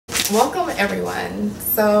Welcome everyone.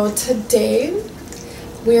 So today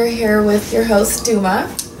we're here with your host Duma.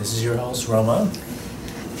 This is your host Roma.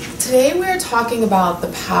 Today we're talking about the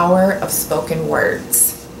power of spoken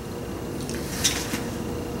words.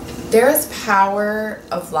 There is power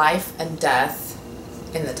of life and death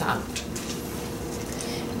in the tongue.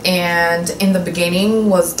 And in the beginning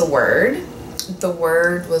was the Word. The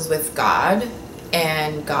Word was with God,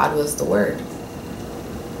 and God was the Word.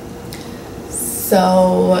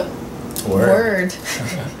 So, word.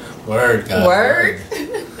 Word, God. Word.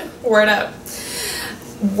 Word up.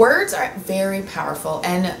 Words are very powerful,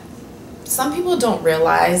 and some people don't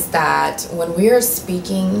realize that when we are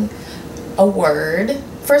speaking a word,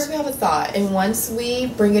 first we have a thought, and once we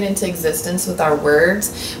bring it into existence with our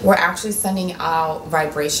words, we're actually sending out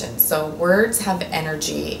vibrations. So words have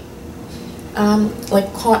energy, like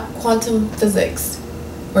quantum physics,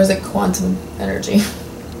 or is it quantum energy?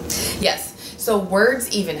 Yes. So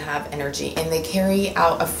words even have energy, and they carry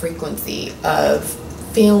out a frequency of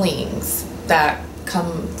feelings that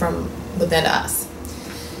come from within us.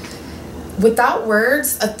 Without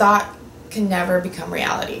words, a thought can never become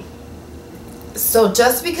reality. So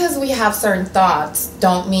just because we have certain thoughts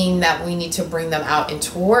don't mean that we need to bring them out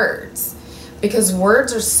into words, because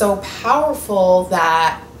words are so powerful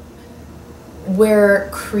that we're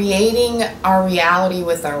creating our reality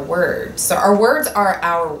with our words. So our words are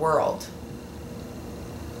our world.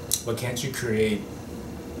 But can't you create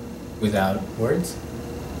without words?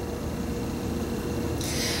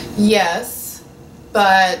 Yes,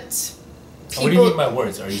 but people, what do you mean by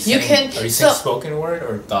words? Are you saying so, spoken word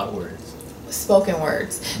or thought words? Spoken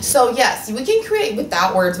words. So yes, we can create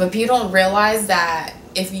without words, but people don't realize that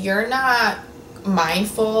if you're not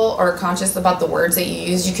mindful or conscious about the words that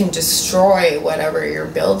you use, you can destroy whatever you're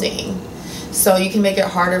building. So you can make it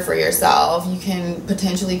harder for yourself. You can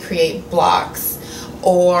potentially create blocks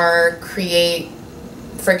or create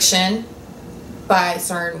friction by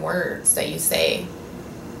certain words that you say.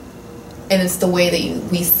 And it's the way that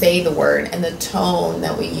we say the word and the tone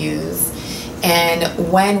that we use,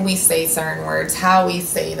 and when we say certain words, how we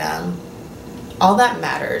say them, all that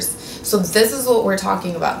matters. So this is what we're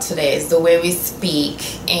talking about today, is the way we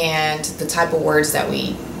speak and the type of words that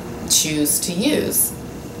we choose to use.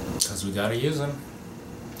 Because we gotta use them.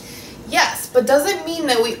 Yes, but doesn't mean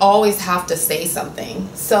that we always have to say something.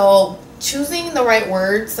 So choosing the right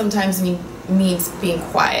words sometimes means being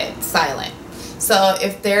quiet, silent. So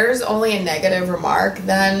if there's only a negative remark,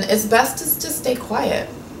 then it's best to just stay quiet.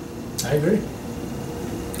 I agree.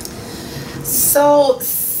 So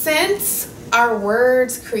since our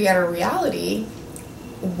words create our reality,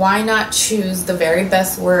 why not choose the very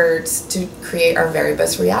best words to create our very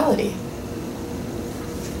best reality?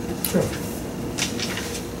 True.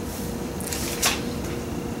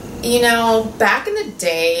 You know, back in the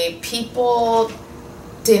day, people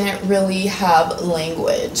didn't really have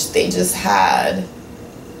language. They just had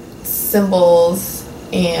symbols,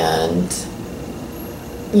 and,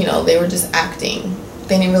 you know, they were just acting.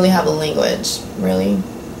 They didn't really have a language, really,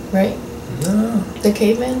 right? No. The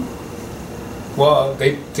cavemen? Well,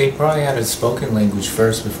 they probably had a spoken language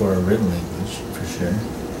first before a written language, for sure.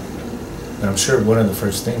 But I'm sure one of the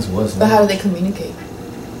first things was But how did they communicate?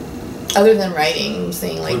 Other than writing, I'm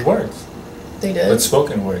saying, like... with words. They did? But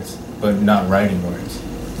spoken words, but not writing words.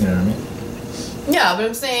 You know what I mean? Yeah, but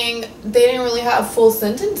I'm saying they didn't really have full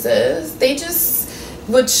sentences. They just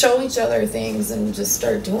would show each other things and just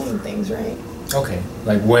start doing things, right? Okay,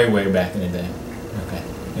 like way back in the day. Okay,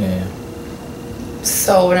 yeah.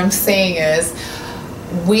 So what I'm saying is,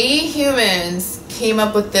 we humans came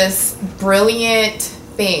up with this brilliant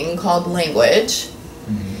thing called language,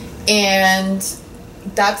 and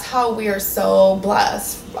that's how we are so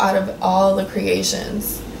blessed out of all the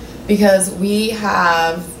creations, because we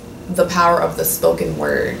have the power of the spoken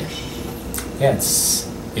word. Yeah, it's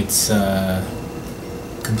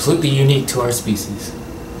completely unique to our species.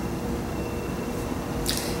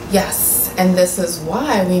 Yes, and this is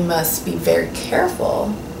why we must be very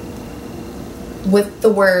careful with the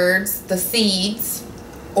words, the seeds,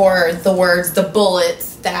 or the words, the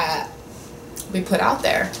bullets that we put out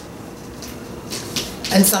there.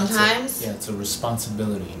 And sometimes... it's a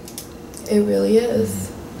responsibility. It really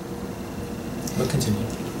is. But continue.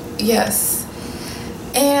 Yes.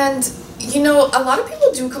 And, you know, a lot of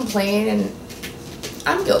people do complain, and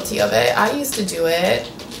I'm guilty of it. I used to do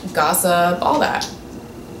it. Gossip, all that.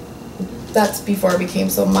 That's before I became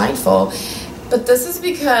so mindful. But this is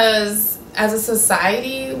because as a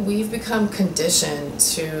society, we've become conditioned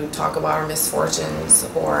to talk about our misfortunes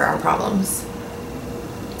or our problems.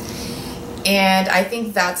 And I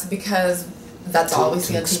think that's because that's all we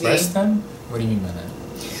see on TV. Express them? What do you mean by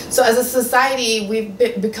that? So as a society, we've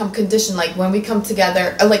become conditioned. Like when we come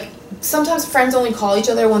together, like sometimes friends only call each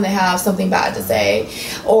other when they have something bad to say,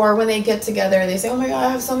 or when they get together, they say, "Oh my God, I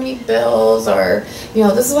have so many bills," or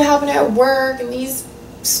this is what happened at work, and these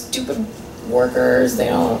stupid workers, they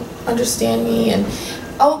don't understand me, and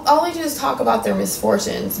all they do is talk about their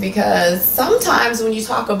misfortunes, because sometimes when you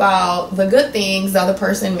talk about the good things, the other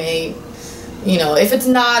person may, if it's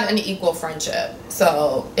not an equal friendship.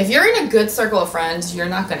 So if you're in a good circle of friends, you're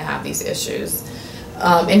not going to have these issues.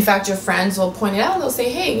 In fact, your friends will point it out and they'll say,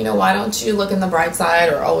 "Hey, why don't you look in the bright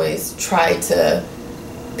side," or always try to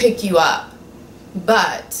pick you up.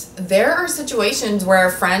 But there are situations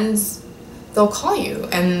where friends, they'll call you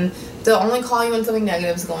and they'll only call you when something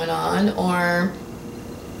negative is going on, or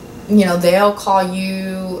they'll call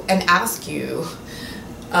you and ask you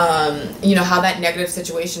how that negative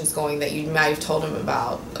situation is going that you might have told them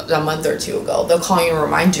about a month or two ago. They'll call you and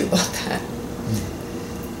remind you about that.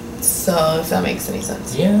 So if that makes any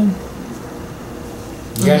sense. Yeah.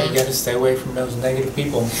 Yeah, you gotta stay away from those negative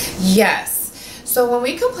people. Yes. So when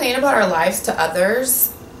we complain about our lives to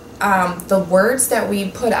others, the words that we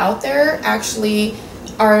put out there actually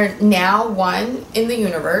are now, one, in the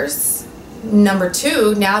universe. Number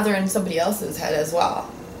two, now they're in somebody else's head as well.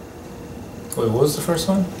 Wait, what was the first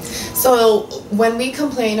one? So when we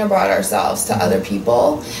complain about ourselves to other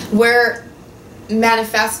people, we're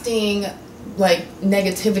manifesting like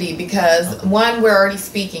negativity, because one, we're already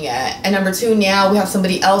speaking it, and number two, now we have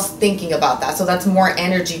somebody else thinking about that, so that's more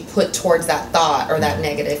energy put towards that thought or that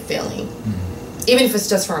negative feeling, even if it's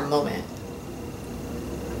just for a moment.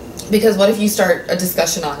 Because what if you start a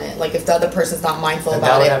discussion on it, like if the other person's not mindful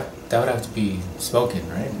about it? That would have to be spoken,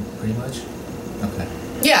 right? Pretty much. Okay.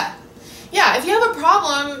 Yeah, if you have a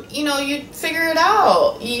problem, you figure it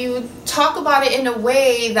out. You talk about it in a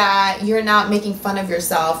way that you're not making fun of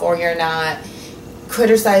yourself, or you're not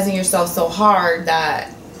criticizing yourself so hard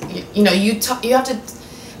that, you have to,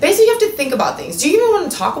 basically you have to think about things. Do you even want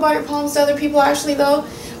to talk about your problems to other people actually though?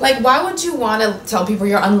 Like, why would you want to tell people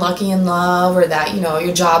you're unlucky in love, or that,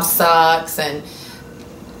 your job sucks? And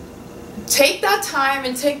take that time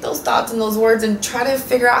and take those thoughts and those words and try to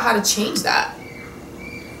figure out how to change that.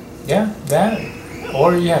 Yeah, that,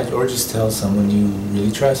 or just tell someone you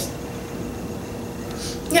really trust.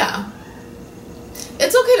 Yeah.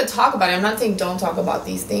 It's okay to talk about it. I'm not saying don't talk about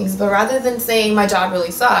these things, but rather than saying my job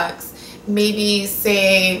really sucks, maybe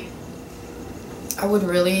say, I would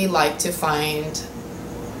really like to find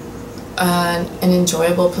an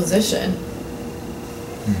enjoyable position.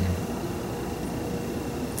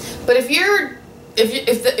 But if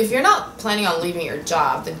you're not planning on leaving your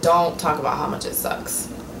job, then don't talk about how much it sucks.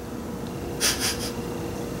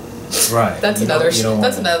 Right. That's another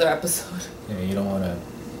episode. Yeah, you don't want to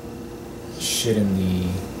shit in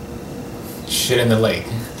the lake.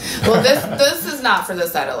 Well, this is not for the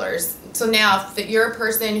settlers. So now, if you're a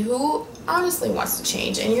person who honestly wants to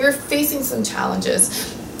change and you're facing some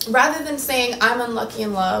challenges, rather than saying I'm unlucky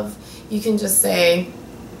in love, you can just say,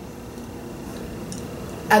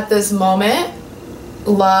 at this moment,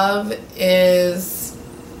 love is...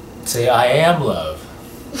 Say, I am love.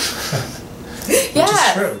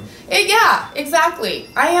 Yes. Which is true. Yeah, exactly.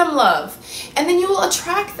 I am love. And then you will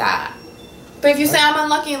attract that. But if you say I'm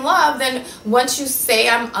unlucky in love, then once you say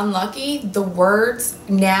I'm unlucky, the words,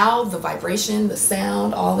 now, the vibration, the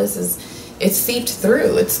sound, all this it's seeped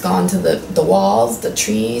through. It's gone to the walls, the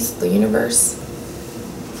trees, the universe.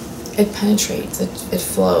 It penetrates. It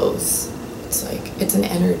flows. It's like, it's an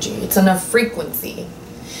energy. It's on a frequency.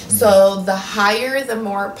 So the higher, the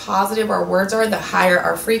more positive our words are, the higher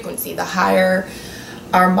our frequency, the higher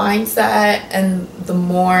our mindset, and the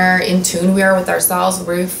more in tune we are with ourselves,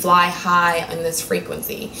 we fly high on this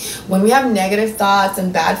frequency. When we have negative thoughts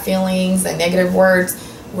and bad feelings and negative words,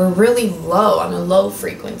 we're really low, on a low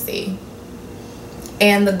frequency.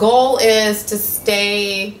 And the goal is to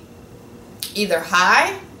stay either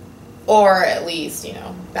high or at least,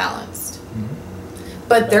 balanced.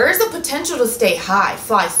 But there is a potential to stay high,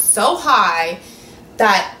 fly so high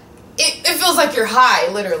that it feels like you're high,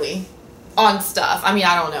 literally, on stuff. I mean,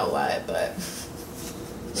 I don't know what, but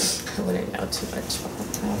I wouldn't know too much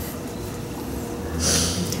about that.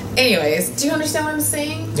 Anyways, do you understand what I'm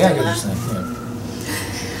saying? Yeah, I understand.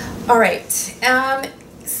 Yeah. All right.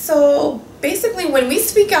 So basically, when we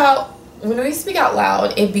speak out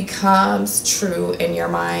loud, it becomes true in your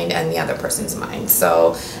mind and the other person's mind.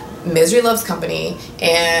 So misery loves company,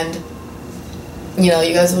 and you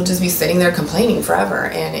guys will just be sitting there complaining forever,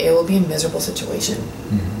 and it will be a miserable situation.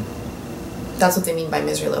 That's what they mean by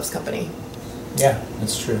misery loves company. Yeah,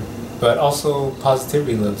 that's true. But also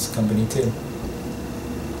positivity loves company too.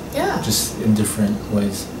 Yeah. Just in different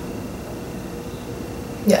ways.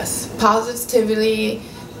 Yes. Positivity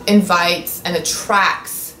invites and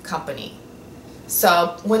attracts company.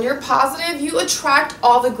 So when you're positive, you attract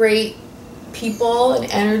all the great people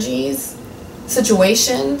and energies,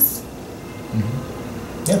 situations.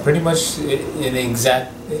 Mm-hmm. Yeah, pretty much in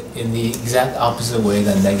the exact opposite way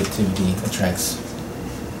that negativity attracts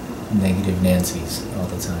negative Nancy's all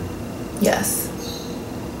the time. Yes.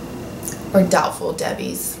 Or doubtful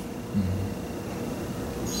Debbies.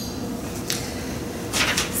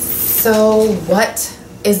 So what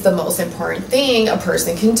is the most important thing a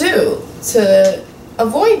person can do to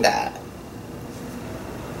avoid that?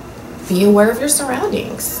 Be aware of your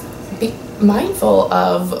surroundings. Be mindful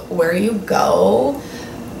of where you go,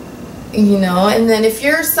 you know, and then if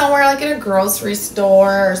you're somewhere like in a grocery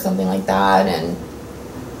store or something like that and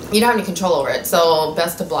you don't have any control over it, so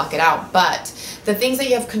best to block it out. But the things that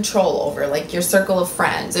you have control over, like your circle of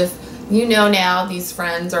friends, if you know now these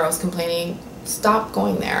friends are always complaining, stop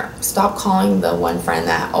going there. Stop calling the one friend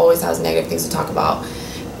that always has negative things to talk about.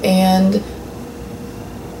 And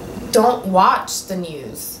don't watch the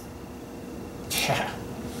news. Yeah.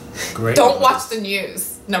 Great. Don't watch the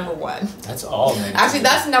news, number one. That's all negative. Actually,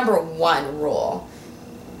 that's number one rule.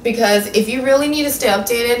 Because if you really need to stay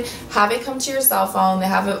updated, have it come to your cell phone. They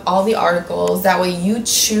have all the articles. That way you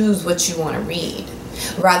choose what you want to read.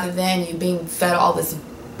 Rather than you being fed all this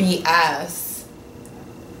BS.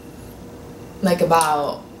 Like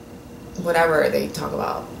about whatever they talk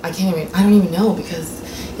about. I don't even know because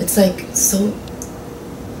it's like so.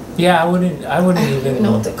 Yeah, I wouldn't even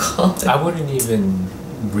know what to call it. I wouldn't even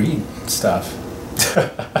read stuff.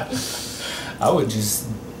 I would just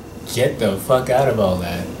get the fuck out of all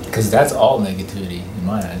that because that's all negativity in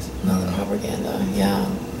my eyes. No, the propaganda, yeah.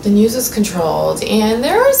 The news is controlled, and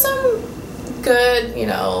there are some good, you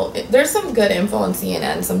know, there's some good info on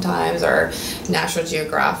CNN sometimes or National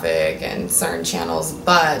Geographic and certain channels,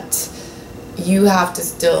 but you have to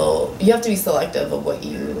be selective of what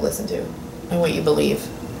you listen to and what you believe.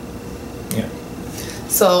 Yeah.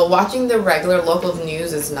 So watching the regular local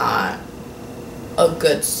news is not a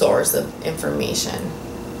good source of information,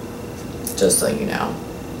 just so you know.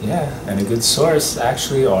 Yeah, and a good source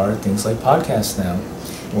actually are things like podcasts now,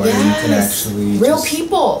 where you can actually real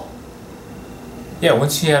people. Yeah,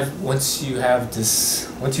 once you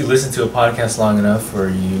listen to a podcast long enough, or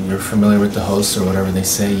you're familiar with the host or whatever they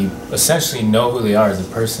say, you essentially know who they are as a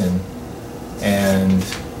person, and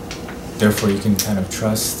therefore you can kind of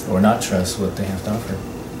trust or not trust what they have to offer.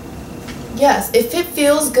 Yes, if it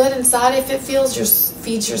feels good inside, if it feeds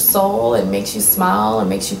your soul and makes you smile and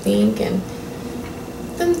makes you think, and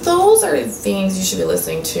then those are the things you should be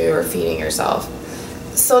listening to or feeding yourself.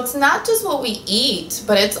 So it's not just what we eat,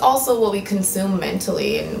 but it's also what we consume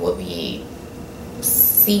mentally and what we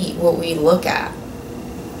see, what we look at.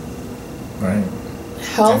 Right.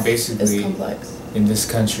 Health is complex. In this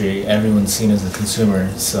country, everyone's seen as a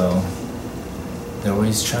consumer, so they're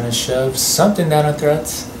always trying to shove something down our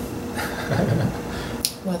throats.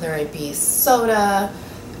 Whether it be soda,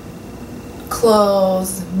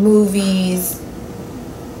 clothes, movies,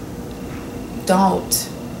 don't.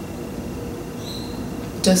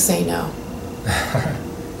 Just say no.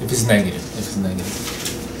 If it's negative.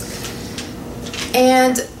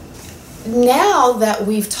 And now that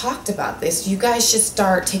we've talked about this, you guys should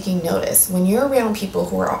start taking notice. When you're around people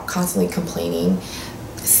who are constantly complaining,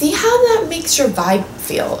 see how that makes your vibe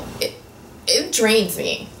feel. It drains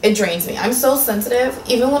me. I'm so sensitive.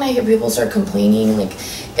 Even when I hear people start complaining, like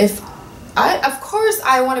of course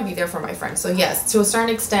I want to be there for my friends. So yes, to a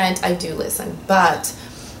certain extent I do listen, but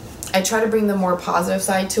I try to bring the more positive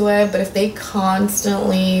side to it. But if they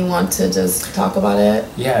constantly want to just talk about it,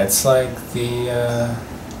 yeah, it's like the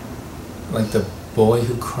boy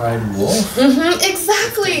who cried wolf.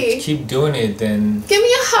 Exactly. If you keep doing it, then give me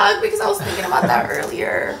a hug, because I was thinking about that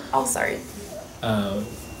earlier. Oh, sorry. What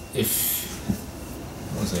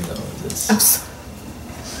was I going with this? I'm sorry.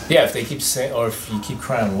 Yeah, if they keep saying, or if you keep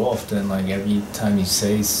crying wolf, then like every time you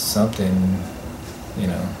say something, you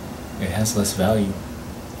know, it has less value.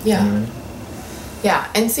 Yeah. You know what I mean?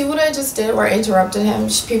 Yeah, and see what I just did where I interrupted him?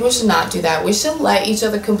 People should not do that. We should let each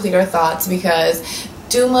other complete our thoughts, because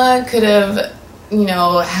Duma could have, you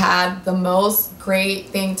know, had the most great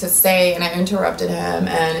thing to say, and I interrupted him,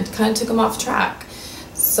 and it kind of took him off track.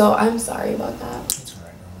 So I'm sorry about that. That's all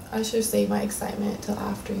right. I should have saved my excitement till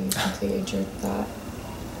after you completed your thought.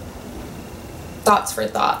 Thoughts for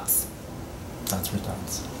thoughts. Thoughts for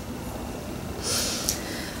thoughts.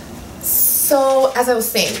 So, as I was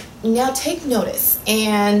saying, now take notice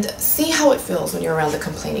and see how it feels when you're around the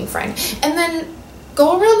complaining friend. And then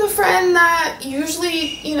go around the friend that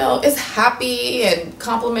usually, you know, is happy and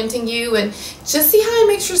complimenting you, and just see how it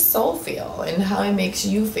makes your soul feel and how it makes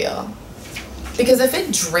you feel. Because if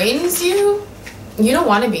it drains you, you don't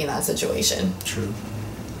want to be in that situation. True.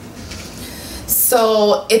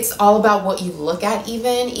 So it's all about what you look at,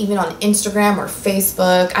 even on Instagram or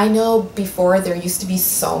Facebook. I know before there used to be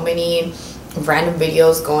so many random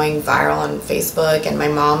videos going viral on Facebook, and my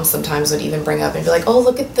mom sometimes would even bring up and be like, oh,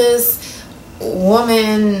 look at this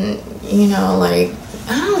woman, you know, like,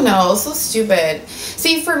 I don't know, so stupid.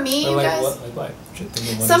 See, for me, you guys, what?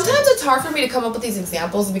 sometimes it's hard for me to come up with these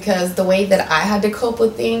examples, because the way that I had to cope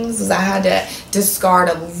with things is I had to discard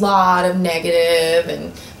a lot of negative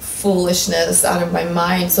and foolishness out of my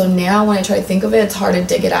mind. So now when I try to think of it, it's hard to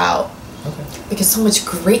dig it out. Okay. Because so much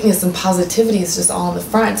greatness and positivity is just all in the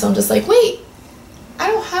front. So I'm just like, wait, I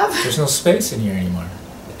don't have... There's no space in here anymore.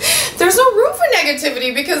 There's no room for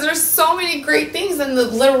negativity, because there's so many great things in the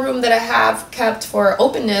little room that I have kept for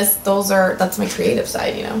openness. That's my creative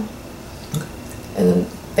side, you know. Okay. And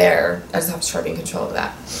there, I just have to try to be in control of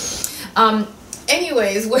that.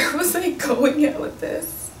 Anyways, where was I going at with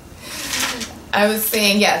this? I was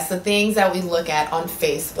saying, yes, the things that we look at on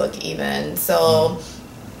Facebook even. So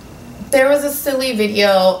there was a silly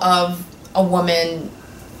video of a woman,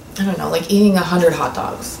 I don't know, like eating 100 hot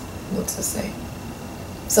dogs. What's this say?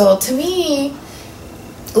 So to me,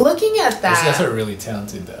 looking at that... Those guys are really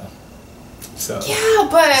talented though. So yeah,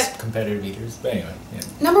 but... competitive eaters. But anyway, yeah.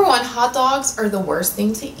 Number one, hot dogs are the worst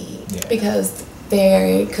thing to eat because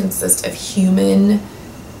they consist of human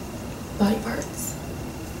body parts.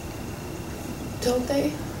 Don't they?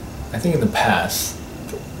 I think in the past.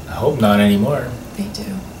 I hope not anymore. They do.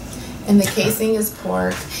 And the casing is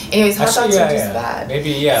pork. Anyways, hot dogs are just bad.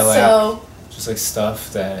 Maybe, like, just like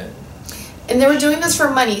stuff that... And they were doing this for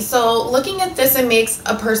money. So looking at this, it makes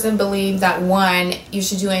a person believe that, one, you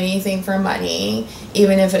should do anything for money,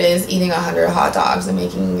 even if it is eating 100 hot dogs and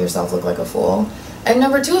making yourself look like a fool. And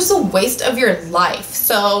number two, it's a waste of your life.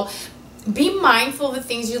 So be mindful of the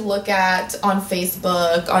things you look at on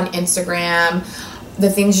Facebook, on Instagram, the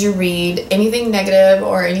things you read, anything negative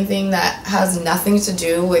or anything that has nothing to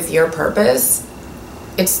do with your purpose.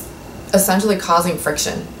 It's essentially causing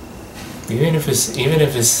friction. Even if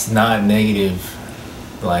it's not negative,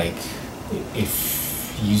 like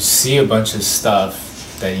if you see a bunch of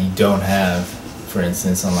stuff that you don't have, for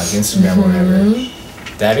instance, on like Instagram or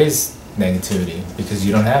whatever, that is negativity because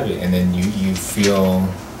you don't have it, and then you feel,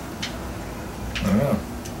 I don't know,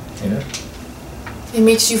 you know. It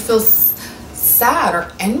makes you feel sad or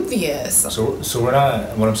envious. So we're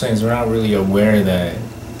not. What I'm saying is we're not really aware that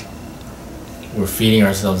we're feeding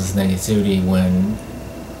ourselves this negativity when,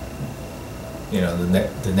 you know,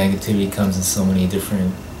 the negativity comes in so many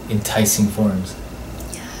different enticing forms.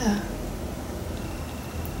 Yeah,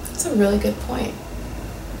 that's a really good point.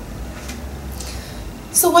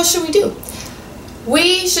 So what should we do?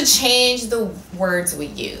 We should change the words we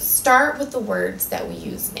use. Start with the words that we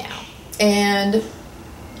use now. And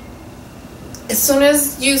as soon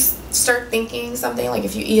as you start thinking something, like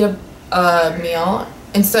if you eat a meal,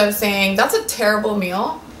 instead of saying, that's a terrible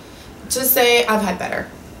meal, just say, I've had better.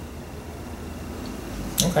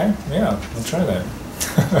 Okay, yeah, I'll try that.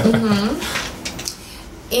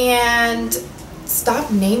 And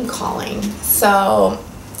stop name calling. So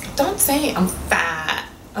don't say I'm fat,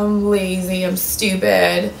 I'm lazy, I'm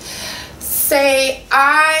stupid. Say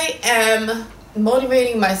I am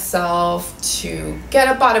motivating myself to get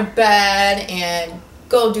up out of bed and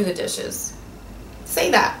go do the dishes.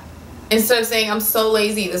 Say that. Instead of saying I'm so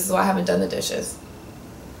lazy, this is why I haven't done the dishes.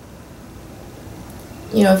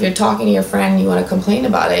 You know, if you're talking to your friend and you want to complain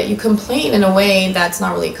about it, you complain in a way that's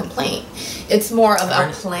not really a complaint. It's more of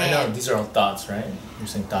a plan. I know, these are all thoughts, right? You're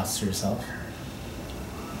saying thoughts to yourself?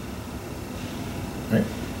 Right?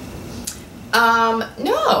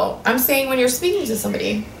 No. I'm saying when you're speaking to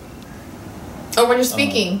somebody. Or when you're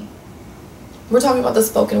speaking. We're talking about the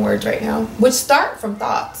spoken words right now, which start from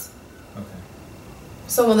thoughts. Okay.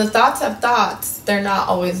 So when the thoughts have thoughts, they're not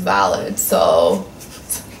always valid. So...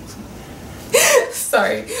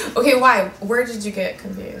 Sorry. Okay, why? Where did you get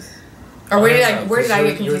confused? Or where did I get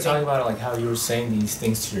confused? You were talking about like how you were saying these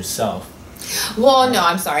things to yourself. Well, no,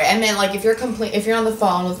 I'm sorry. I meant like if you're on the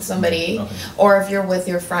phone with somebody, or if you're with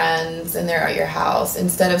your friends and they're at your house,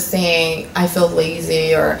 instead of saying I feel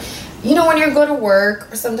lazy, or you know, when you go to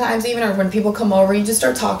work, or sometimes even or when people come over, you just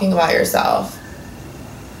start talking about yourself.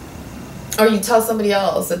 Or you tell somebody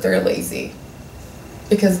else that they're lazy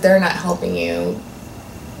because they're not helping you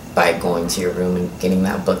by going to your room and getting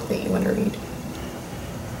that book that you want to read.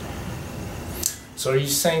 So are you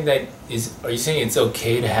saying it's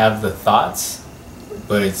okay to have the thoughts?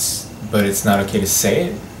 but it's not okay to say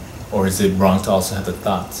it, or is it wrong to also have the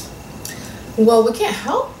thoughts? Well, we can't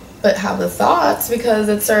help but have the thoughts because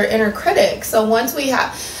it's our inner critic. So once we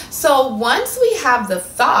have the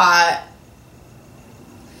thought,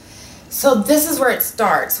 so this is where it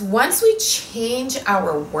starts. Once we change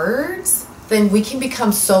our words, then we can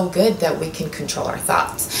become so good that we can control our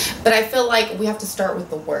thoughts. But I feel like we have to start with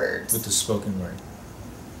the words. With the spoken word.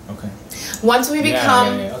 Okay. Once we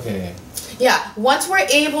become... Okay. Yeah. Once we're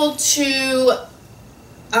able to...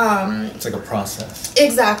 it's like a process.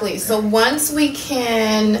 Exactly. So once we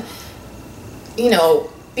can,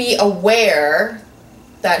 be aware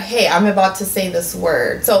that, hey, I'm about to say this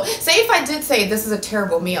word. So say if I did say this is a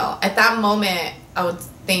terrible meal, at that moment I would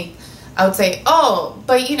say, oh,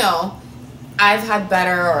 but I've had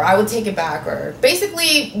better, or I would take it back, or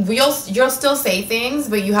basically you'll still say things,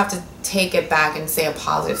 but you have to take it back and say a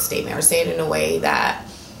positive statement, or say it in a way that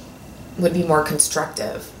would be more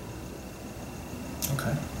constructive.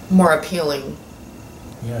 Okay. More appealing.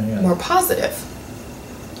 Yeah. More positive.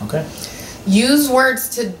 Okay. Use words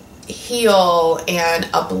to heal and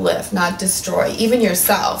uplift, not destroy, even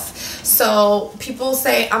yourself. So people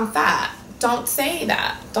say, I'm fat. Don't say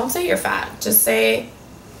that. Don't say you're fat. Just say,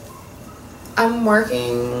 I'm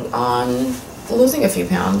working on losing a few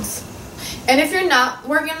pounds. And if you're not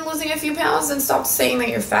working on losing a few pounds, then stop saying that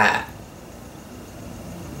you're fat.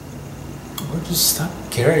 Or just stop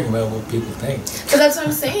caring about what people think. But that's what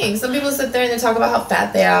I'm saying. Some people sit there and they talk about how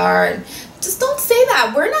fat they are, and just don't say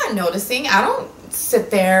that. We're not noticing. I don't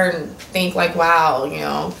sit there and think like,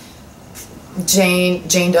 wow,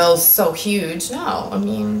 Jane Doe's so huge. No, I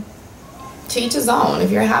mean, to each his own.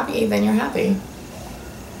 If you're happy, then you're happy.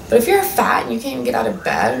 But if you're fat and you can't even get out of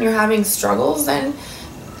bed and you're having struggles, then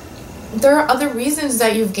there are other reasons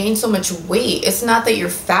that you've gained so much weight. It's not that you're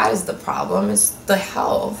fat is the problem. It's the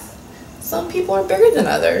health. Some people are bigger than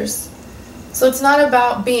others. So it's not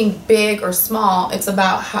about being big or small. It's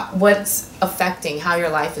about what's affecting how your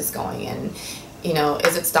life is going, and,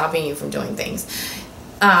 is it stopping you from doing things?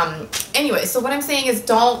 Anyway, so what I'm saying is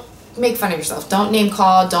don't make fun of yourself. Don't name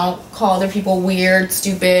call. Don't call other people weird,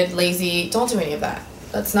 stupid, lazy. Don't do any of that.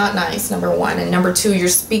 That's not nice, number one. And number two, you're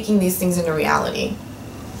speaking these things into reality.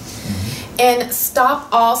 And stop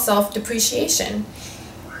all self-depreciation.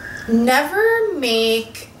 Never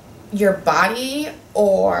make your body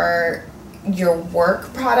or your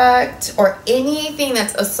work product or anything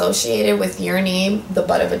that's associated with your name the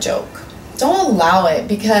butt of a joke. Don't allow it,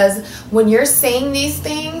 because when you're saying these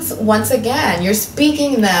things, once again, you're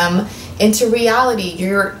speaking them into reality.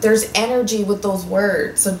 There's energy with those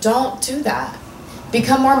words. So don't do that.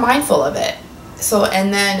 Become more mindful of it. So,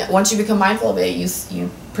 and then once you become mindful of it, you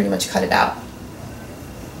pretty much cut it out.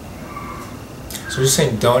 So you're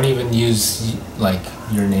saying don't even use like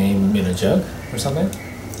your name in a joke or something?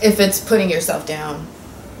 If it's putting yourself down.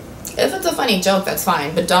 If it's a funny joke, that's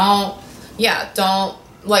fine. But don't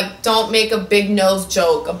make a big nose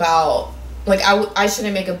joke about, like, I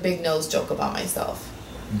shouldn't make a big nose joke about myself.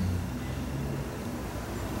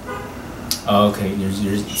 Oh, okay,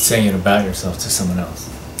 you're saying it about yourself to someone else.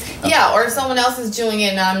 Yeah, or if someone else is doing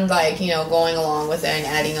it and I'm like, going along with it and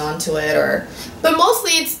adding on to it, but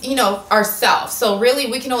mostly it's, ourselves. So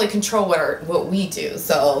really we can only control what we do.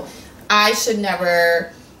 So I should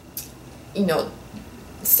never,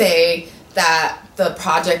 say that the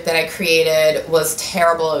project that I created was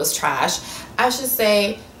terrible, it was trash. I should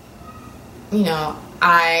say, I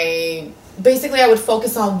would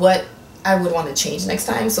focus on what I would want to change next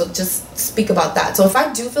time. So just speak about that. So if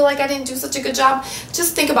I do feel like I didn't do such a good job,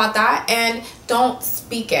 just think about that and don't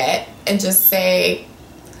speak it, and just say,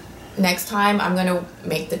 next time I'm going to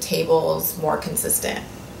make the tables more consistent.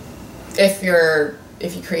 If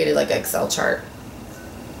you created like an Excel chart,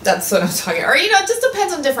 that's what I'm talking. Or, it just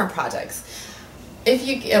depends on different projects. If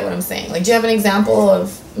you get what I'm saying. Like, do you have an example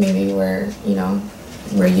of maybe where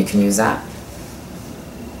you can use that?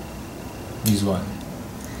 Use what?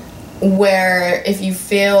 Where if you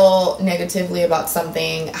feel negatively about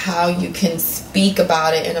something, how you can speak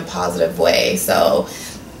about it in a positive way. So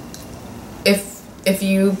if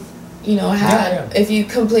you if you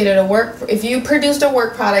completed if you produced a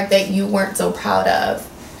work product that you weren't so proud of,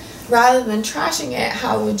 rather than trashing it,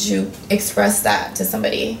 how would you express that to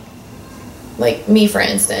somebody? Like me, for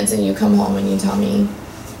instance, and you come home and you tell me,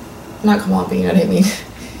 not come home, but you know what I mean.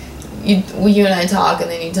 You and I talk, and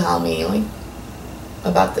then you tell me like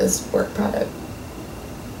about this work product,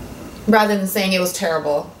 rather than saying it was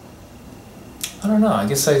terrible. I don't know. I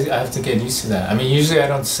guess I have to get used to that. I mean, usually I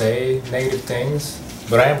don't say negative things,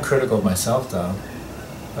 but I am critical of myself, though.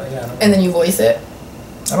 But yeah, I don't know. And then you voice it?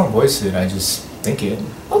 I don't voice it. I just think it.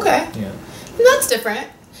 Okay. Yeah. And that's different.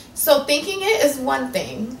 So thinking it is one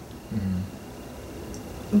thing.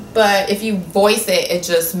 But if you voice it, it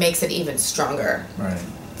just makes it even stronger. Right.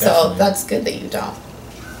 So Definitely. that's good that you don't.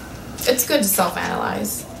 It's good to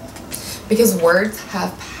self-analyze. Because words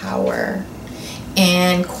have power.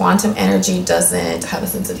 And quantum energy doesn't have a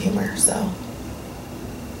sense of humor, so.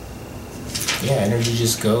 Yeah, energy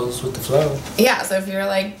just goes with the flow. Yeah, so if you're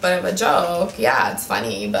like, but of a joke, yeah, it's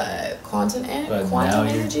funny, but quantum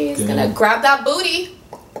energy is going to grab that booty.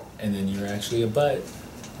 And then you're actually a butt.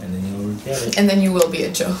 And then you'll regret it. And then you will be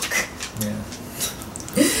a joke. Yeah.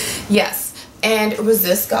 Yes. And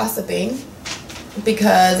resist gossiping.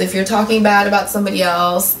 Because if you're talking bad about somebody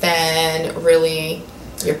else, then really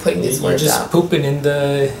you're putting these words out. You're just pooping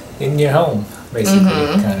in your home, basically,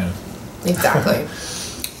 kind of. Exactly.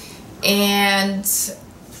 And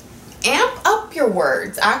amp up your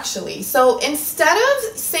words, actually. So instead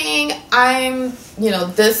of saying,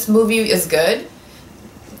 this movie is good,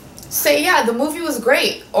 say, yeah, the movie was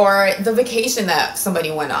great, or the vacation that somebody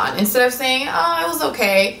went on. Instead of saying, oh, it was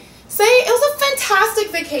okay, say it was a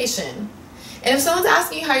fantastic vacation. And if someone's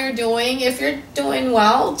asking you how you're doing, if you're doing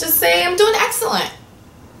well, just say, I'm doing excellent.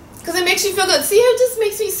 Because it makes you feel good. See, it just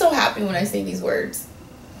makes me so happy when I say these words.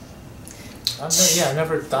 I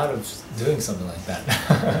never thought of doing something like that.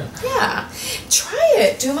 Yeah. Try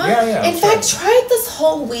it, Duma. Yeah. In fact, try it this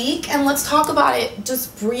whole week, and let's talk about it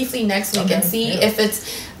just briefly next week and see if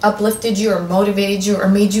it's uplifted you or motivated you or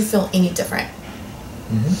made you feel any different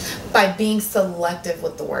by being selective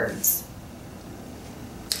with the words.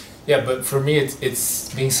 Yeah, but for me,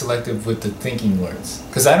 it's being selective with the thinking words.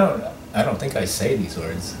 Because I don't think I say these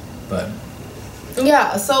words, but...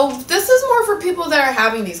 Yeah, so this is more for people that are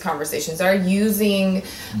having these conversations, that are using,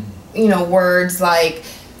 words like,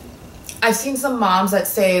 I've seen some moms that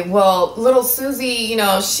say, well, little Susie,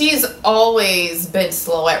 she's always been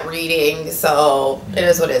slow at reading, so it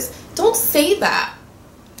is what it is. Don't say that.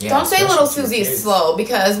 Yeah, don't say little Susie is slow,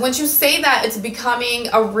 because once you say that, it's becoming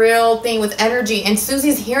a real thing with energy, and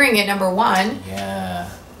Susie's hearing it, number one. Yeah.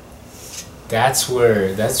 That's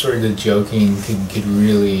where the joking could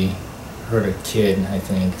really hurt a kid, I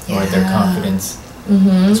think, or their confidence.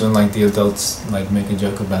 It's when the adults make a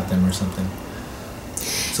joke about them or something.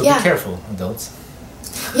 So be careful, adults.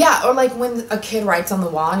 Yeah, or when a kid writes on the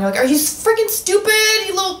wall and you're like, are you freaking stupid,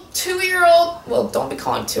 you little 2-year-old? Well, don't be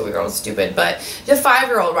calling 2-year-olds stupid, but your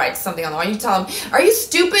 5-year-old writes something on the wall. You tell them, are you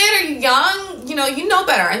stupid? Are you young? You know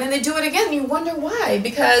better. And then they do it again and you wonder why.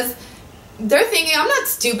 Because they're thinking, I'm not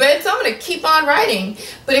stupid, so I'm going to keep on writing.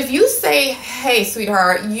 But if you say, hey,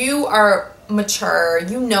 sweetheart, you are mature,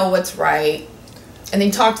 you know what's right, and then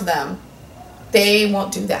talk to them, they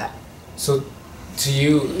won't do that. So to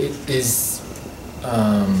you, is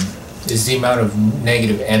the amount of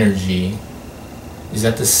negative energy, is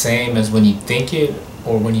that the same as when you think it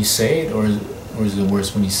or when you say it, or is it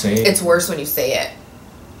worse when you say it? It's worse when you say it.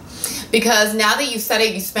 Because now that you said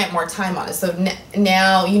it, you spent more time on it. So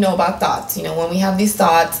now you know about thoughts. When we have these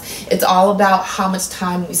thoughts, it's all about how much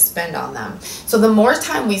time we spend on them. So the more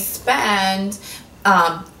time we spend,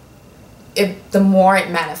 the more it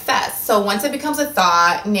manifests. So once it becomes a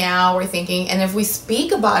thought, now we're thinking, and if we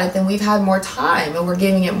speak about it, then we've had more time and we're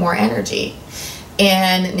giving it more energy.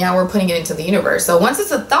 And now we're putting it into the universe. So once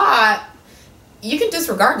it's a thought, you can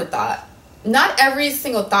disregard the thought. Not every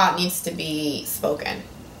single thought needs to be spoken.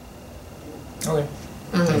 Okay.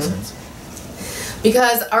 Makes sense.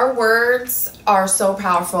 Because our words are so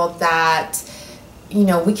powerful that,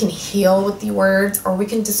 we can heal with the words, or we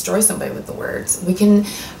can destroy somebody with the words. We can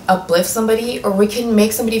uplift somebody, or we can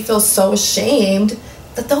make somebody feel so ashamed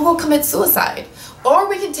that they'll go commit suicide. Or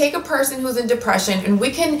we can take a person who's in depression and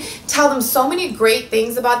we can tell them so many great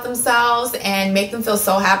things about themselves and make them feel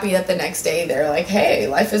so happy that the next day they're like, hey,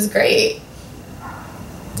 life is great.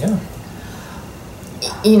 Yeah.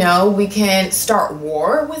 We can start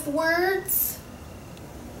war with words,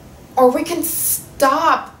 or we can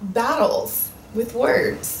stop battles with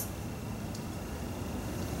words.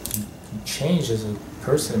 You change as a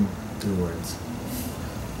person through words.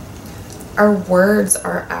 Our words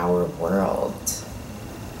are our world.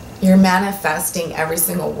 You're manifesting every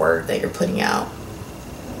single word that you're putting out.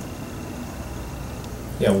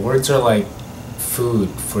 Yeah, words are like food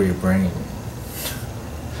for your brain.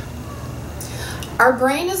 Our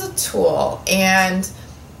brain is a tool, and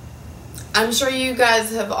I'm sure you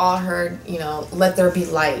guys have all heard, let there be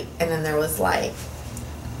light, and then there was light.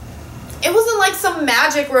 It wasn't like some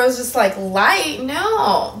magic where it was just like light.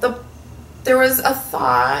 No, there was a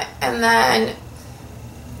thought, and then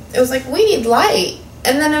it was like, we need light.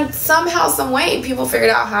 And then somehow, some way, people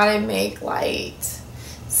figured out how to make light.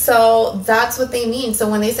 So that's what they mean. So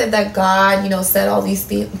when they said that God, set all these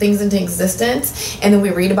things into existence, and then we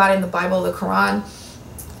read about it in the Bible, the Quran,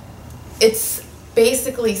 it's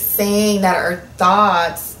basically saying that our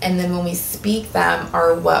thoughts, and then when we speak them,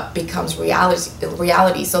 are what becomes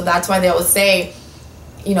reality. So that's why they always say,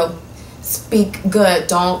 speak good,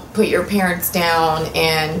 don't put your parents down,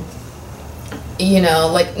 and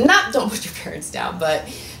not don't put your parents down, but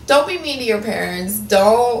don't be mean to your parents,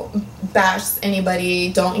 don't bash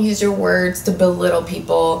anybody, don't use your words to belittle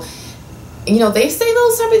people. They say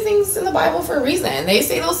those type of things in the Bible for a reason. They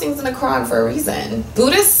say those things in the Quran for a reason.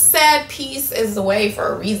 Buddhists said peace is the way for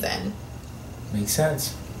a reason. Makes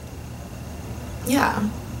sense. Yeah.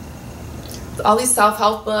 All these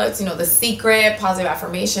self-help books, The Secret, Positive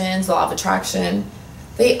Affirmations, Law of Attraction,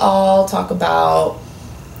 they all talk about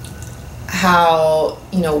how,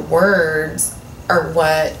 words are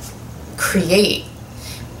what create.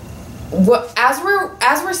 As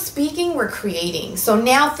we're speaking, we're creating. So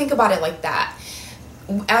now think about it like that.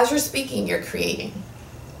 As you're speaking, you're creating.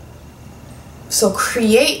 So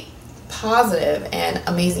create positive and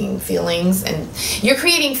amazing feelings, and you're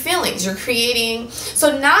creating feelings. You're creating. This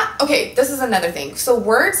is another thing. So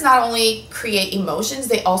words not only create emotions,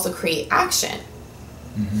 they also create action.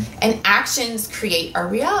 Mm-hmm. And actions create our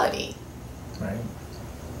reality. Right.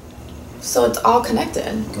 So it's all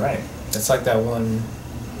connected. Right. It's like that one,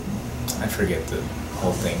 I forget the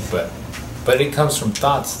whole thing, but it comes from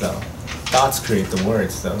thoughts, though. Thoughts create the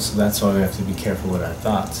words, though, so that's why we have to be careful with our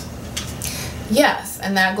thoughts. Yes,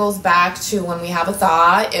 and that goes back to when we have a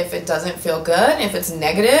thought, if it doesn't feel good, if it's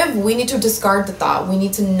negative, we need to discard the thought. We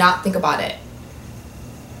need to not think about it.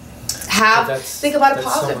 Think about a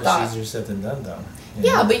positive thought. That's so much easier said than done, though.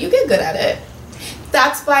 Yeah, but you get good at it.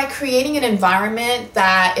 That's by creating an environment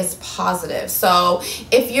that is positive. So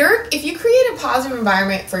if you create a positive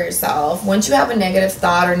environment for yourself, once you have a negative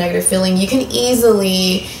thought or negative feeling, you can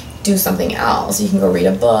easily do something else. You can go read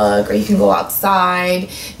a book, or you can go outside,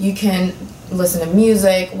 you can listen to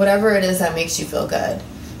music, whatever it is that makes you feel good.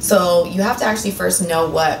 So you have to actually first know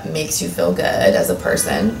what makes you feel good as a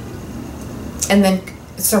person, and then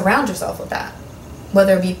surround yourself with that,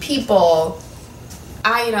 whether it be people,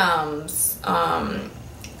 items,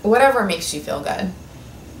 whatever makes you feel good.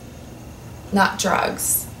 Not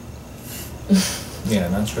drugs. Yeah,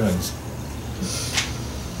 not drugs.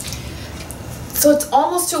 So it's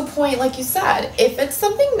almost to a point, like you said, if it's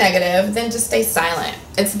something negative, then just stay silent.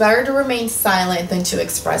 It's better to remain silent than to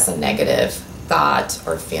express a negative thought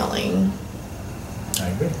or feeling. I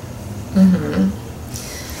agree.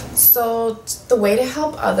 Mm-hmm. So the way to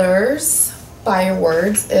help others by your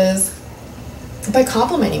words is by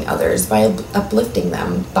complimenting others, by uplifting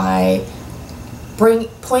them, by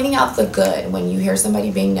pointing out the good when you hear somebody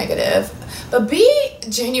being negative. But be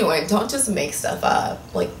genuine. Don't just make stuff up.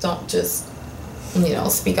 Don't just,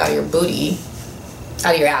 speak out of your booty,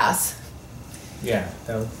 out of your ass. Yeah,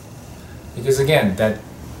 because again, that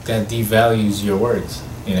devalues your words,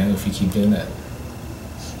 if you keep doing that.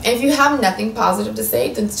 And if you have nothing positive to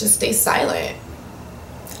say, then just stay silent.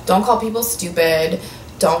 Don't call people stupid.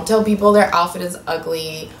 Don't tell people their outfit is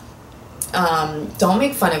ugly. Don't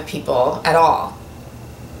make fun of people at all.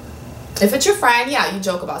 If it's your friend, yeah, you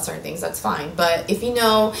joke about certain things, that's fine. But if you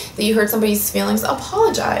know that you hurt somebody's feelings,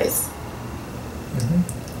 apologize.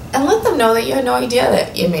 Mm-hmm. And let them know that you had no idea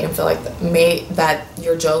that it made them feel like that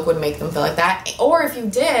your joke would make them feel like that. Or if you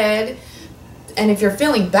did, and if you're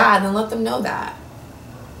feeling bad, then let them know that.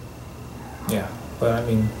 Yeah, but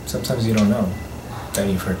sometimes you don't know that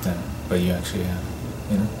you've hurt them, but you actually have.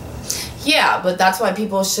 Yeah, but that's why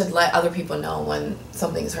people should let other people know when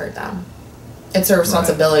something's hurt them. It's a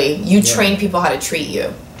responsibility. Right. You train people how to treat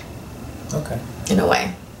you. Okay. In a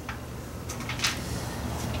way.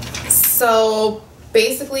 So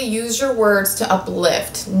basically use your words to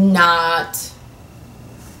uplift, not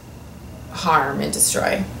harm and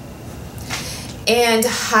destroy. And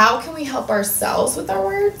how can we help ourselves with our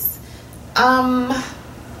words?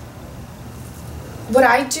 What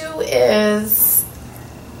I do is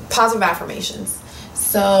positive affirmations.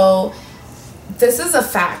 So this is a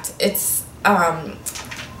fact. It's wait,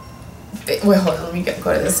 hold on, let me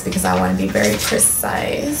go to this because I want to be very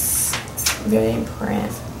precise. It's very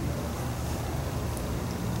important.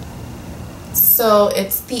 So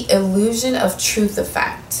it's the illusion of truth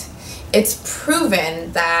effect. It's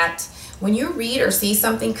proven that when you read or see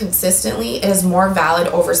something consistently, it is more valid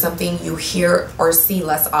over something you hear or see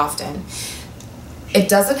less often. It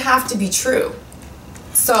doesn't have to be true.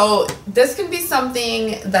 So this can be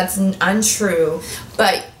something that's untrue,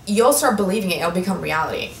 but you'll start believing it. It'll become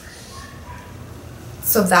reality.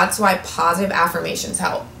 So that's why positive affirmations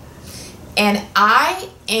help. And I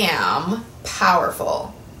am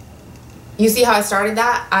powerful. You see how I started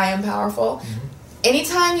that? I am powerful. Mm-hmm.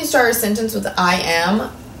 Anytime you start a sentence with I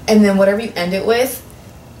am, and then whatever you end it with,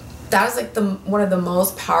 that is like one of the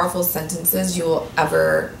most powerful sentences you will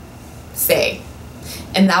ever say.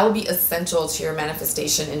 And that will be essential to your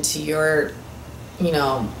manifestation and to your,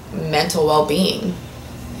 mental well-being.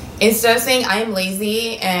 Instead of saying I am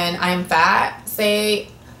lazy and I am fat, say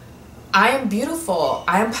I am beautiful,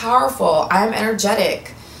 I am powerful, I am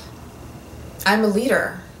energetic, I'm a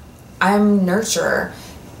leader, I'm a nurturer.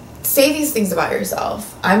 Say these things about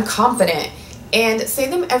yourself. I'm confident. And say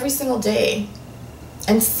them every single day.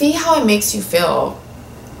 And see how it makes you feel.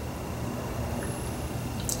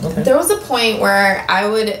 Okay. There was a point where I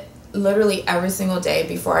would literally every single day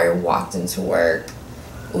before I walked into work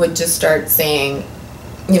would just start saying,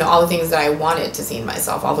 all the things that I wanted to see in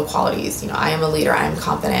myself, all the qualities. I am a leader, I am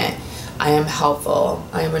confident, I am helpful,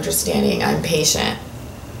 I am understanding, I'm patient,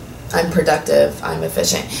 I'm productive, I'm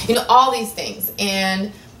efficient. All these things.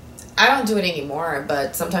 And I don't do it anymore,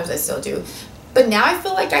 but sometimes I still do. But now I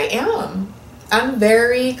feel like I am. I'm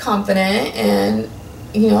very confident and,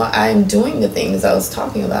 I'm doing the things I was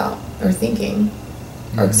talking about or thinking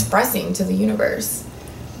or expressing to the universe.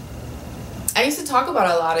 I used to talk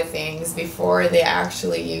about a lot of things before they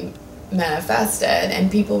actually manifested,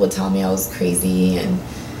 and people would tell me I was crazy and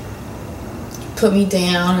put me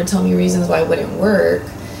down or tell me reasons why it wouldn't work.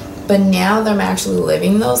 But now that I'm actually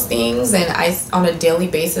living those things, and on a daily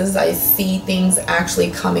basis, I see things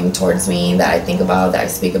actually coming towards me that I think about, that I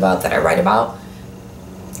speak about, that I write about.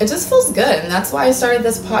 It just feels good. And that's why I started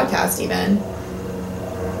this podcast even.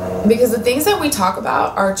 Because the things that we talk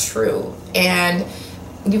about are true. And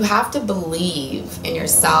you have to believe in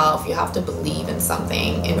yourself. You have to believe in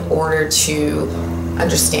something in order to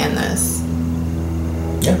understand this.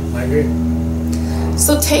 Yeah, I agree.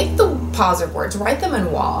 So take the positive words, write them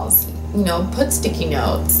in walls, put sticky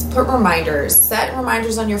notes, put reminders, set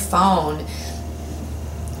reminders on your phone.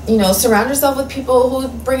 Surround yourself with people who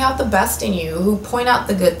bring out the best in you, who point out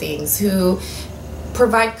the good things, who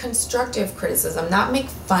provide constructive criticism, not make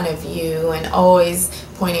fun of you and always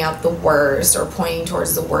pointing out the worst or pointing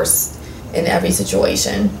towards the worst in every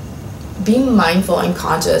situation. Be mindful and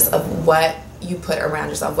conscious of what you put around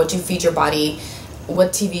yourself, what you feed your body,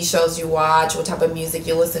 what TV shows you watch, what type of music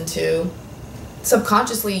you listen to.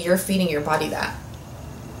 Subconsciously, you're feeding your body that.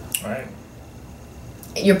 Right.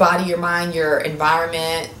 Your body, your mind, your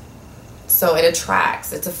environment. So it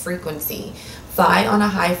attracts. It's a frequency. Fly on a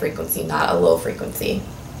high frequency, not a low frequency.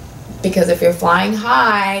 Because if you're flying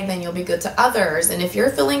high, then you'll be good to others. And if you're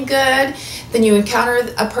feeling good, then you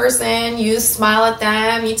encounter a person, you smile at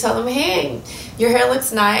them, you tell them, hey, your hair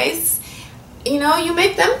looks nice. You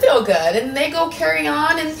make them feel good, and they go carry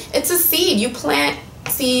on, and it's a seed. You plant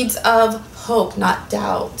seeds of hope, not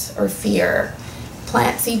doubt or fear.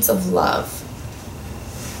 Plant seeds of love.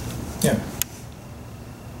 Yeah.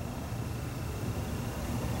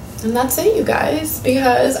 And that's it, you guys,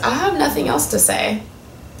 because I have nothing else to say.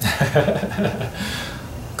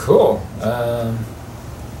 Cool.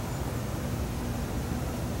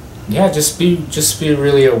 Yeah, just be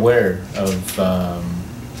really aware of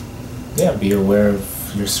be aware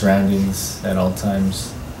of your surroundings at all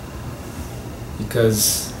times,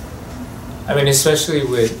 because especially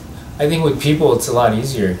with people it's a lot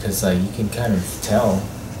easier, because you can kind of tell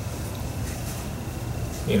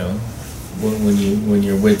when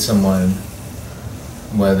you're with someone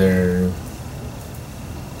whether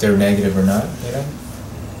they're negative or not,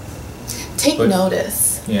 Take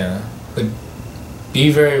notice. Yeah, but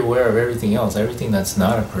be very aware of everything else, everything that's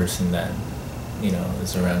not a person that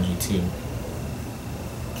is around you too.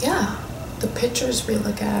 Yeah, the pictures we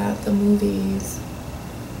look at, the movies,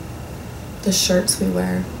 the shirts we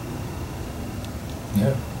wear.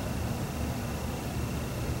 Yeah.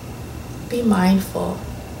 Be mindful.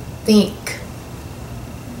 Think.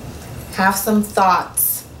 Have some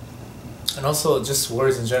thoughts. And also just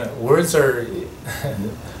words in general. Words are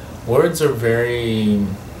very,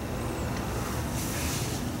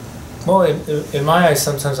 well, in my eyes,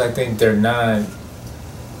 sometimes I think they're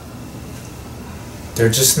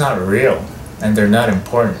just not real, and they're not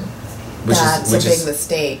important. That's a big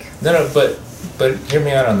mistake. No, but hear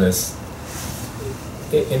me out on this.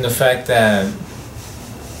 In the fact that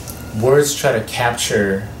words try to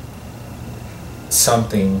capture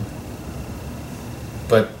something,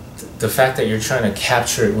 but the fact that you're trying to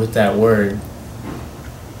capture it with that word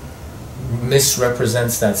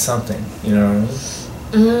misrepresents that something. You know what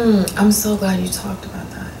I mean? I'm so glad you talked about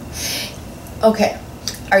that. Okay,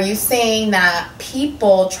 are you saying that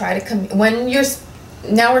people try to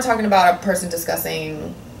now we're talking about a person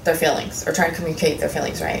discussing their feelings or trying to communicate their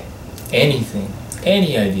feelings, right? Anything,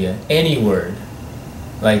 any idea, any word.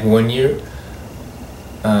 Like when you're,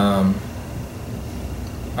 I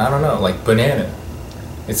don't know, like banana.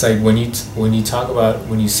 It's like when you talk about,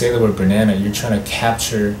 when you say the word banana, you're trying to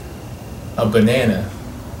capture a banana,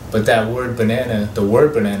 but that word banana, the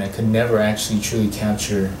word banana, could never actually truly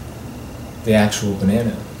capture the actual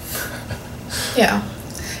banana. Yeah,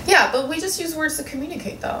 but we just use words to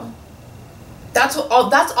communicate, though. That's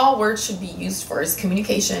all words should be used for, is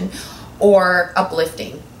communication or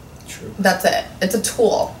uplifting. True. That's it. It's a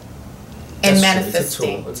tool. And That's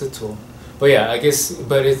manifesting. True. It's a tool. But yeah, I guess.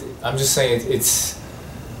 But I'm just saying it's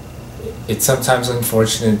sometimes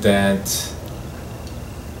unfortunate that.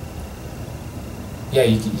 Yeah,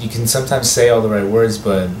 you can sometimes say all the right words,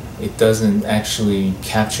 but it doesn't actually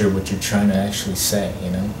capture what you're trying to actually say.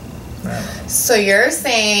 You know. So you're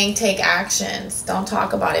saying take actions. Don't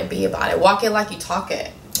talk about it. Be about it. Walk it like you talk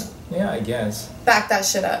it. Yeah, I guess. Back that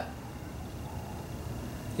shit up.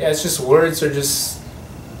 Yeah, it's just words are just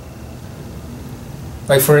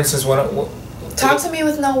like, for instance, talk to me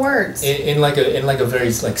with no words. In like a very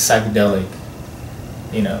like psychedelic,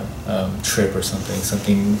 trip or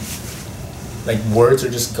something like words are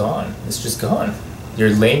just gone. It's just gone. Your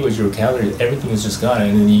language, your vocabulary, everything is just gone,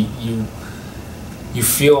 and then you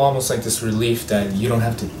feel almost like this relief that you don't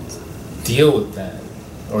have to deal with that,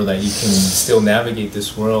 or that you can still navigate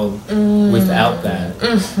this world without that.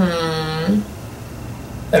 Mm-hmm.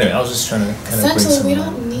 Anyway, I was just trying to kind of essentially, we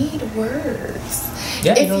don't need words.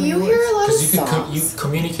 Yeah, if you hear a lot of songs, you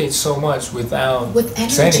communicate so much with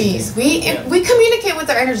energies. We communicate with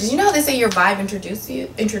our energies. You know how they say your vibe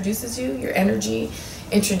introduces you. Your energy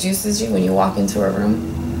introduces you when you walk into a room.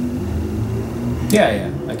 Yeah,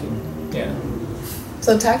 I can. Yeah.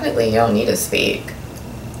 So technically, you don't need to speak.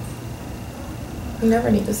 You never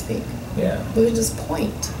need to speak. Yeah. We can just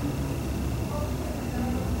point.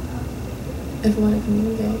 If we want to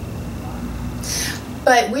communicate.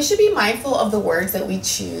 But we should be mindful of the words that we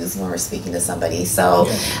choose when we're speaking to somebody. So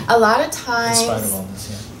a lot of times, in spite of all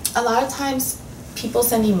this, a lot of times people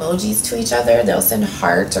send emojis to each other. They'll send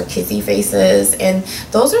hearts or kissy faces, and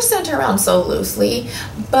those are sent around so loosely.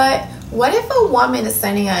 But what if a woman is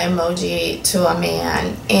sending an emoji to a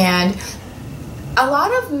man, and a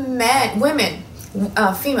lot of women,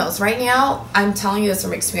 females right now, I'm telling you this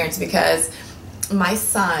from experience because my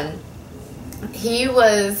son, he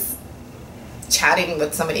was chatting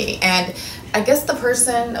with somebody, and I guess the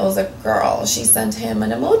person, it was a girl, she sent him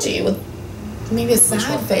an emoji with maybe a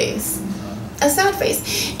sad face. A sad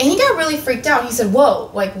face. And he got really freaked out. He said,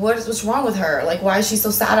 whoa, like what's wrong with her? Like, why is she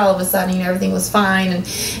so sad all of a sudden? And everything was fine.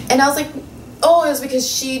 And I was like, oh, it was because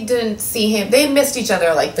she didn't see him. They missed each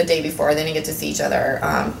other like the day before. They didn't get to see each other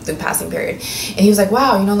through passing period. And he was like,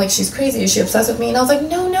 wow, like she's crazy. Is she obsessed with me? And I was like,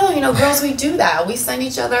 no, girls, we do that. We send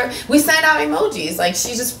out emojis. Like,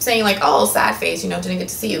 she's just saying like, oh, sad face, didn't get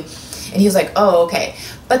to see you. And he was like, oh, okay.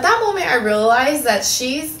 But that moment I realized that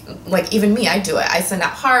she's like, even me, I do it. I send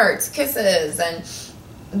out hearts, kisses,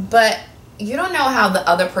 but you don't know how the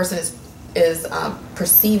other person is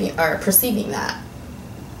perceiving that.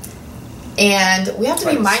 And we have to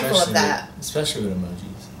be mindful of that. Especially with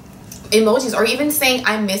emojis. Or even saying,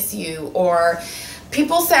 I miss you, or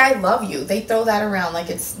people say, I love you. They throw that around like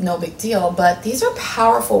it's no big deal, but these are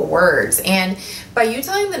powerful words. And by you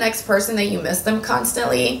telling the next person that you miss them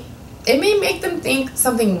constantly, it may make them think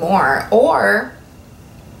something more. Or,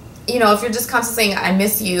 if you're just constantly saying, I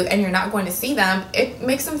miss you, and you're not going to see them, it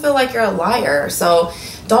makes them feel like you're a liar. So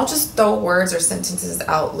don't just throw words or sentences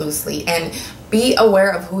out loosely, and be aware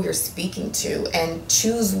of who you're speaking to, and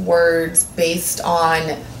choose words based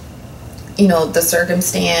on, the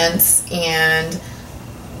circumstance and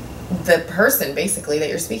the person basically that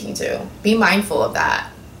you're speaking to. Be mindful of that.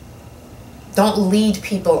 Don't lead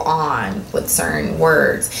people on with certain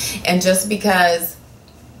words. And just because,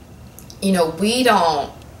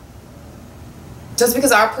 just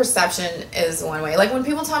because our perception is one way. Like when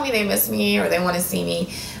people tell me they miss me or they want to see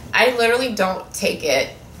me, I literally don't take it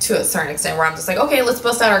to a certain extent where I'm just like, okay, let's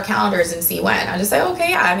bust out our calendars and see when. I just say, okay,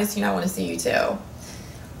 yeah, I miss you and I want to see you too.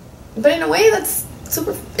 But in a way that's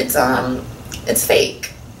super, it's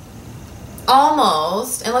fake.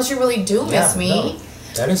 Almost, unless you really do miss me. No,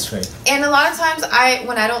 that is fake. And a lot of times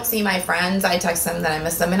when I don't see my friends, I text them that I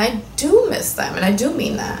miss them, and I do miss them, and I do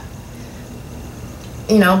mean that.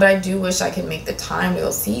 But I do wish I could make the time to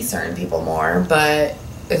go see certain people more, but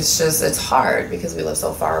it's hard because we live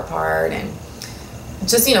so far apart, and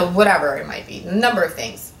just, whatever it might be, a number of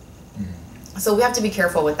things. Mm-hmm. So we have to be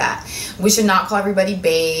careful with that. We should not call everybody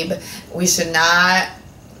babe. We should not,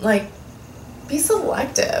 be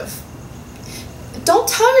selective. don't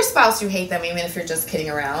tell your spouse you hate them even if you're just kidding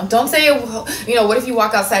around. Don't say, you know, what if you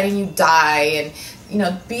walk outside and you die? And, you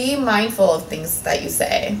know, be mindful of things that you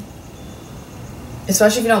say.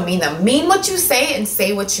 Especially if you don't mean them. Mean what you say and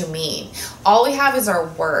say what you mean. All we have is our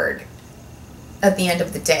word at the end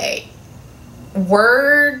of the day.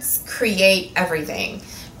 Words create everything.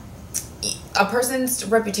 A person's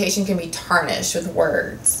reputation can be tarnished with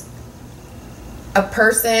words. A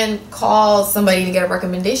person calls somebody to get a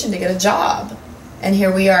recommendation to get a job. And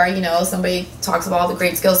here we are, you know, somebody talks about all the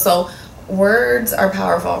great skills. So words are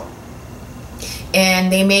powerful.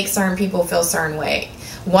 And they make certain people feel a certain way.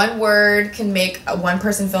 One word can make one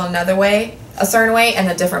person feel another way, a certain way, and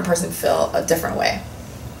a different person feel a different way.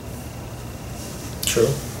 True.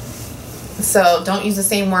 So don't use the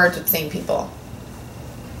same words with the same people.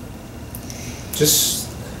 Just,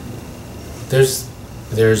 there's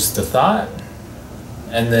the thought,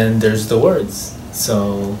 and then there's the words.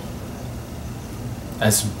 So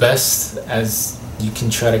as best as you can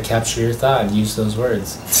try to capture your thought, use those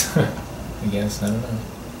words. I guess, I don't know.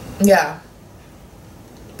 Yeah.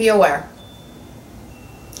 Be aware.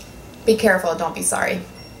 Be careful, don't be sorry.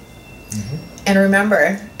 Mm-hmm. And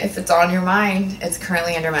remember, if it's on your mind, it's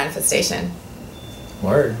currently under manifestation.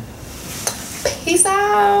 Word. Peace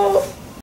out.